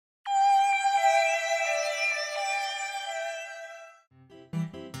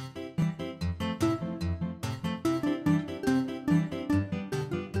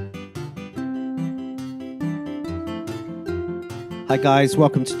Hi guys,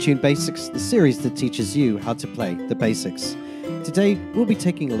 welcome to Tune Basics, the series that teaches you how to play the basics. Today we'll be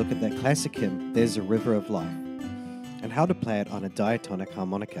taking a look at that classic hymn, There's a River of Life, and how to play it on a diatonic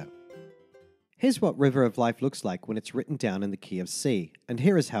harmonica. Here's what River of Life looks like when it's written down in the key of C, and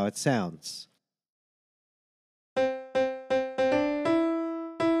here is how it sounds.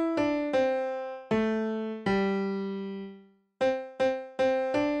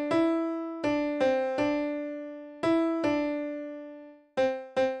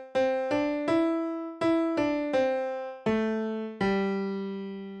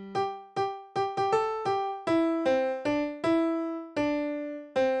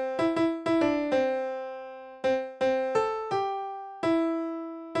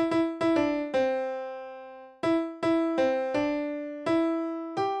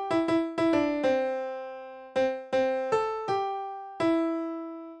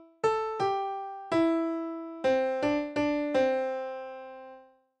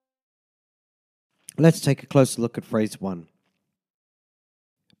 Let's take a closer look at phrase 1.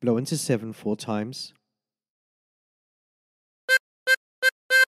 Blow into 7 4 times.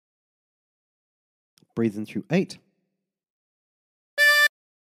 Breathe in through 8.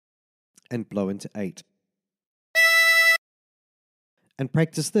 And blow into 8. And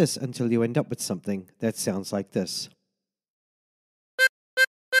practice this until you end up with something that sounds like this.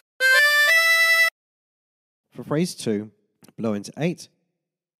 For phrase 2, blow into 8.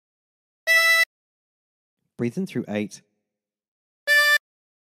 Breathe in through 8.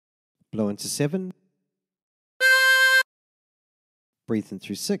 Blow into 7. Breathe in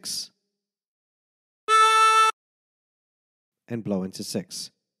through 6. And blow into 6.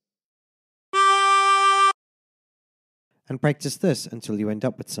 And practice this until you end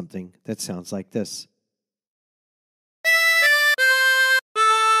up with something that sounds like this.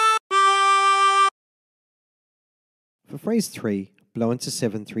 For phrase 3, blow into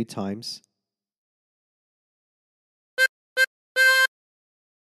 7 3 times.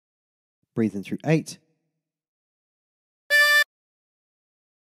 Breathe in through 8.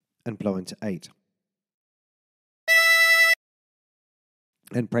 And blow into 8.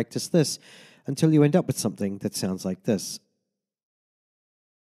 And practice this until you end up with something that sounds like this.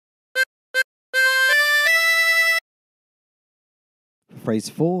 For phrase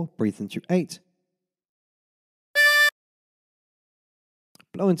 4, breathe in through 8.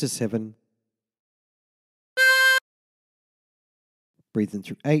 Blow into 7. Breathe in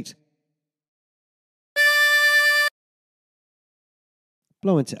through 8.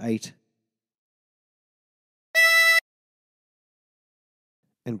 Blow into 8.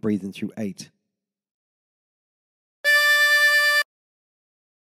 And breathe in through 8.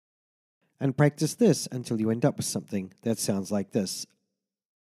 And practice this until you end up with something that sounds like this.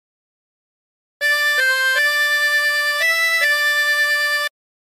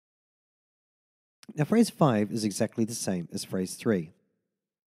 Now phrase 5 is exactly the same as phrase 3.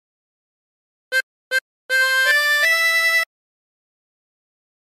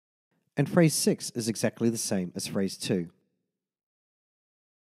 And phrase 6 is exactly the same as phrase 2.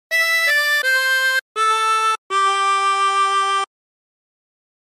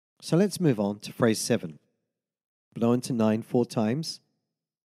 So let's move on to phrase 7. Blow into 9 4 times.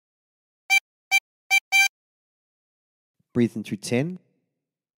 Breathe in through 10.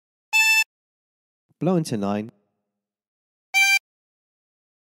 Blow into 9.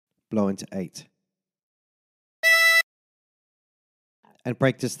 Blow into 8. And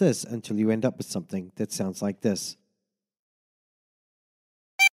practice this until you end up with something that sounds like this.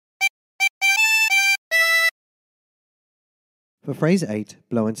 For phrase 8,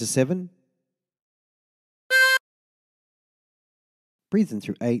 blow into 7. Breathe in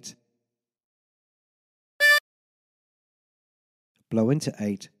through 8. Blow into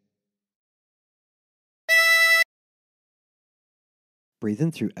 8. Breathe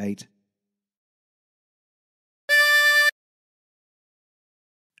in through 8.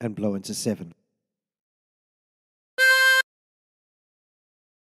 And blow into 7.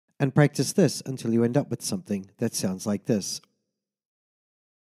 And practice this until you end up with something that sounds like this.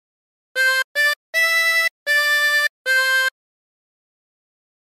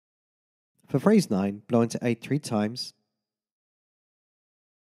 For phrase 9, blow into 8 3 times.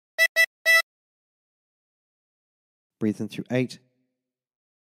 Breathe in through 8.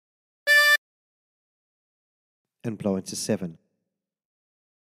 And blow into 7.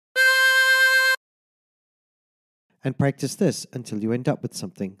 And practice this until you end up with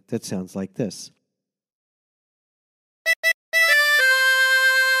something that sounds like this.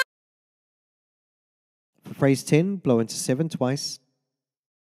 For phrase 10, blow into 7 twice.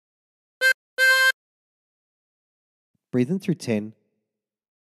 Breathe in through 10.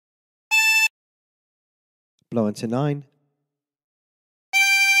 blow into 9,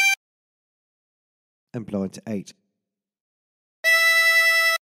 and blow into 8.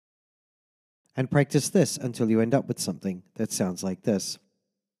 And practice this until you end up with something that sounds like this.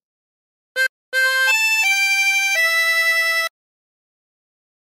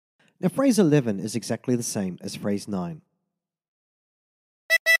 Now phrase 11 is exactly the same as phrase 9.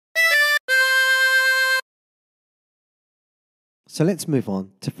 So let's move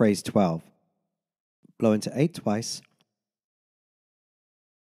on to phrase 12. Blow into 8 twice,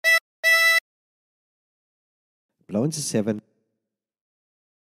 blow into 7,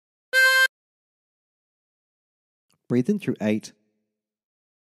 breathe in through 8,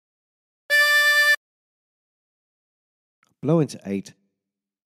 blow into 8,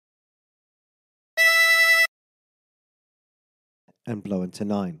 and blow into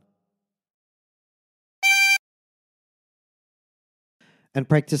 9. And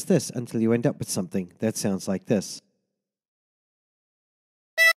practice this until you end up with something that sounds like this.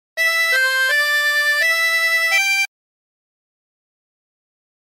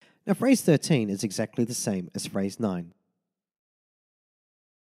 Now phrase 13 is exactly the same as phrase 9.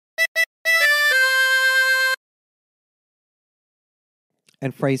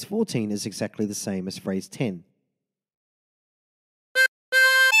 And phrase 14 is exactly the same as phrase 10.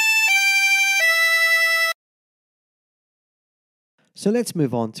 So let's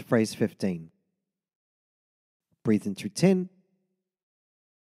move on to phrase 15. Breathe in through 10,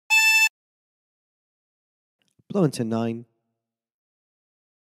 blow into 9,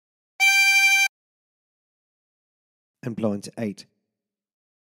 and blow into 8.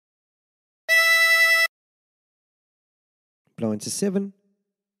 Blow into 7,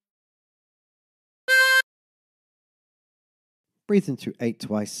 breathe in through 8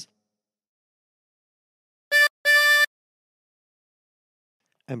 twice,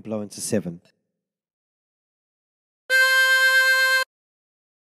 and blow into 7.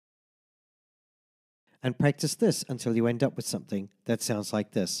 And practice this until you end up with something that sounds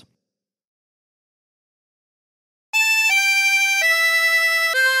like this.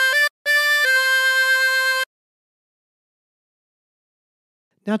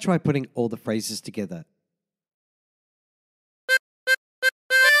 Now try putting all the phrases together.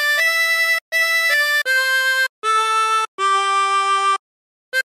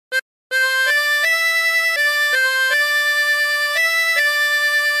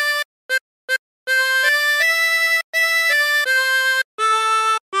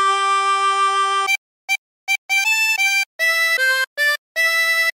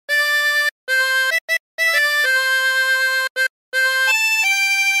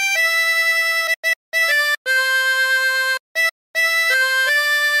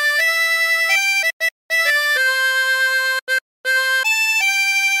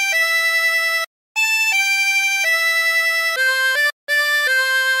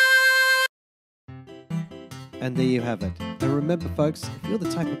 And there you have it. And remember folks, if you're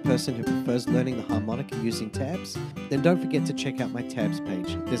the type of person who prefers learning the harmonica using tabs, then don't forget to check out my tabs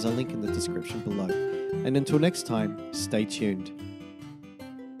page. There's a link in the description below. And until next time, stay tuned.